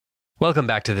Welcome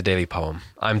back to the Daily Poem.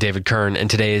 I'm David Kern, and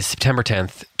today is September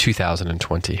 10th,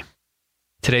 2020.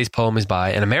 Today's poem is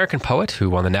by an American poet who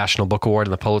won the National Book Award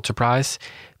and the Pulitzer Prize,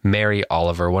 Mary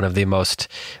Oliver, one of the most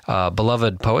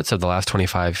beloved poets of the last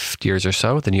 25 years or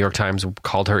so. The New York Times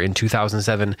called her in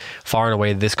 2007 far and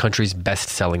away this country's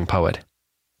best-selling poet.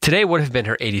 Today would have been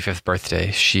her 85th birthday.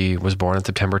 She was born on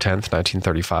September 10th,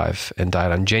 1935, and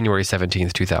died on January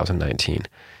 17th, 2019.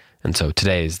 And so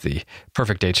today is the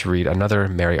perfect day to read another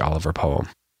Mary Oliver poem.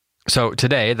 So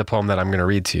today, the poem that I'm going to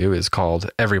read to you is called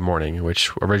Every Morning,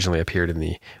 which originally appeared in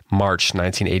the March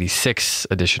 1986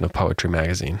 edition of Poetry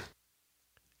magazine.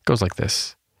 It goes like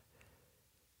this.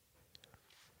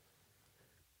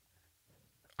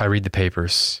 I read the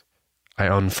papers. I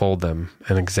unfold them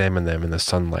and examine them in the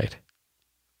sunlight.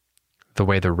 The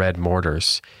way the red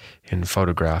mortars in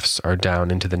photographs are down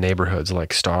into the neighborhoods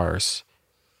like stars.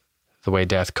 The way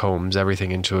death combs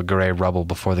everything into a gray rubble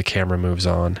before the camera moves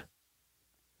on.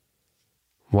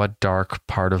 What dark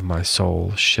part of my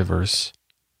soul shivers?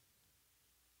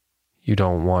 You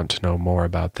don't want to know more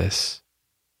about this.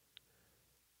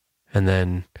 And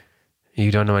then, you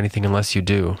don't know anything unless you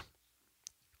do.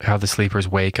 How the sleepers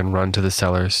wake and run to the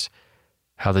cellars.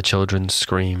 How the children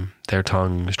scream, their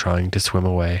tongues trying to swim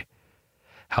away.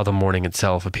 How the morning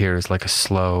itself appears like a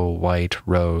slow white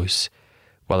rose,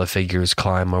 while the figures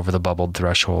climb over the bubbled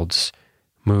thresholds,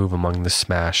 move among the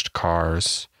smashed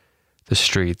cars, the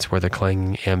streets where the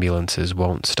clanging ambulances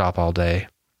won't stop all day.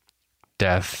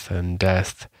 Death and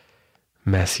death,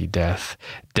 messy death,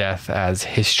 death as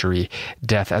history,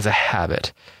 death as a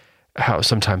habit. How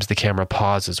sometimes the camera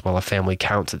pauses while a family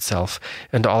counts itself,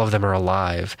 and all of them are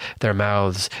alive, their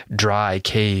mouths dry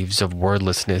caves of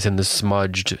wordlessness in the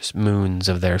smudged moons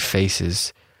of their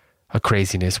faces. A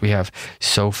craziness we have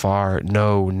so far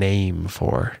no name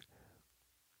for.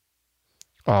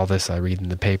 All this I read in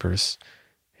the papers,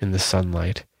 in the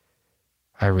sunlight.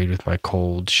 I read with my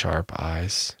cold, sharp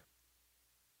eyes.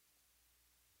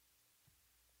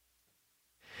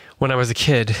 When I was a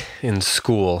kid in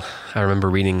school, I remember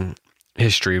reading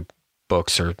history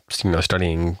books or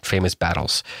studying famous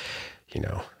battles.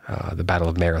 The Battle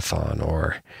of Marathon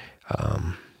or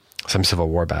some Civil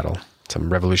War battle. Some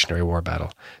Revolutionary War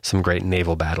battle, some great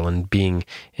naval battle, and being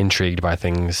intrigued by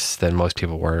things than most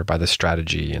people were, by the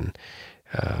strategy and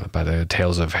by the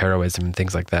tales of heroism and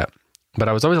things like that. But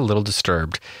I was always a little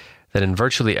disturbed that in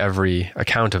virtually every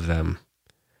account of them,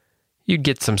 you'd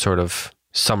get some sort of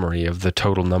summary of the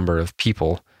total number of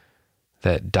people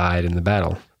that died in the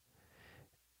battle.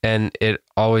 And it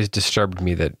always disturbed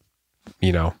me that,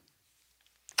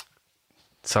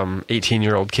 some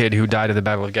 18-year-old kid who died at the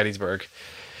Battle of Gettysburg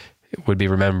would be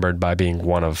remembered by being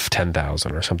one of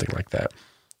 10,000 or something like that.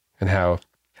 And how,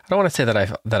 I don't want to say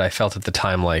that I felt at the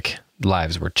time like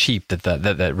lives were cheap,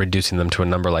 that reducing them to a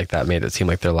number like that made it seem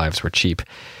like their lives were cheap.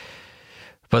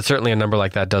 But certainly a number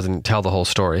like that doesn't tell the whole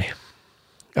story.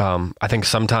 I think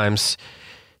sometimes,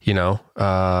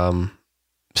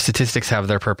 statistics have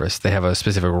their purpose. They have a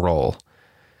specific role.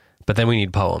 But then we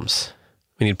need poems.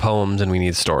 We need poems and we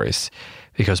need stories,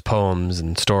 because poems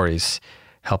and stories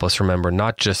help us remember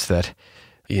not just that,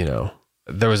 there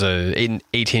was an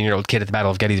 18-year-old kid at the Battle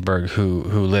of Gettysburg who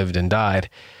lived and died,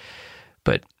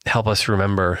 but help us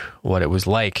remember what it was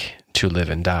like to live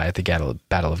and die at the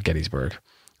Battle of Gettysburg,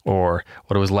 or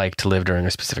what it was like to live during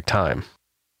a specific time.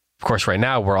 Of course, right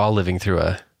now, we're all living through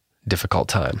a difficult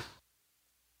time.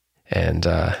 And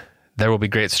there will be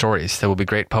great stories. There will be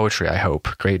great poetry, I hope,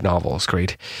 great novels,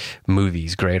 great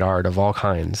movies, great art of all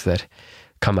kinds that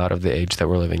come out of the age that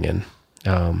we're living in.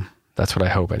 That's what I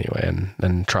hope anyway,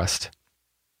 and trust.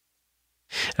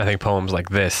 And I think poems like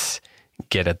this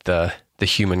get at the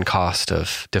human cost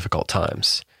of difficult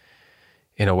times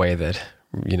in a way that,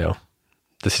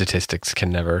 the statistics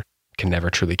can never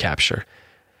truly capture.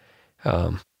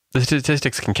 The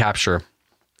statistics can capture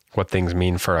what things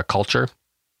mean for a culture,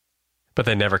 but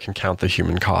they never can count the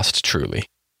human cost truly.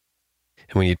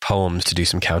 And we need poems to do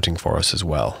some counting for us as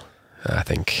well. I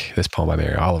think this poem by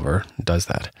Mary Oliver does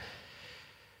that.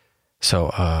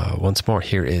 So once more,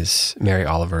 here is Mary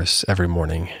Oliver's Every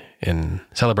Morning in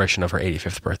celebration of her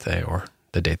 85th birthday, or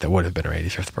the date that would have been her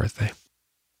 85th birthday.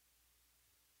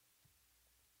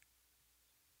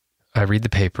 I read the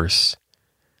papers.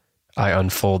 I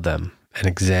unfold them and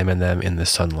examine them in the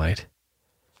sunlight.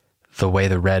 The way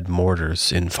the red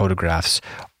mortars in photographs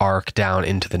arc down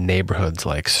into the neighborhoods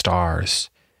like stars.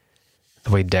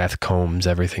 The way death combs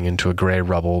everything into a gray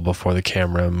rubble before the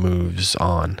camera moves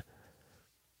on.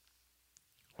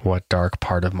 What dark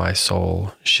part of my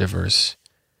soul shivers?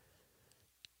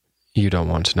 You don't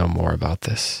want to know more about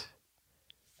this.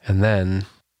 And then,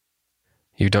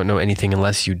 You don't know anything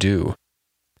unless you do.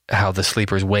 How the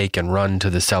sleepers wake and run to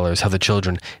the cellars, how the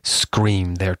children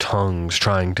scream their tongues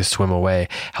trying to swim away,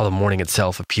 how the morning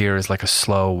itself appears like a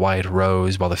slow white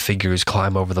rose while the figures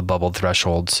climb over the bubbled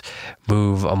thresholds,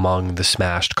 move among the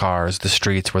smashed cars, the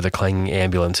streets where the clanging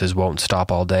ambulances won't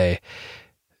stop all day.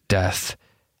 Death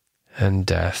and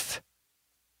death.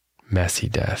 Messy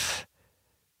death.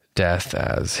 Death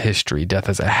as history, death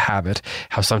as a habit,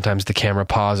 how sometimes the camera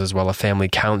pauses while a family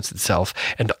counts itself,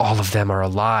 and all of them are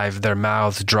alive, their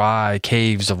mouths dry,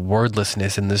 caves of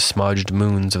wordlessness in the smudged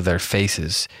moons of their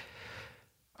faces.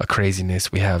 A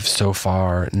craziness we have so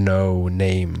far no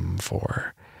name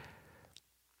for.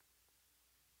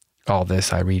 All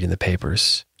this I read in the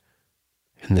papers,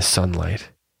 in the sunlight.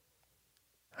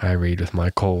 I read with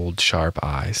my cold, sharp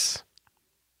eyes.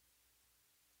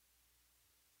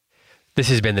 This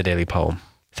has been the Daily Poem.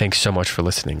 Thanks so much for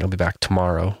listening. I'll be back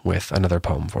tomorrow with another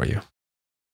poem for you.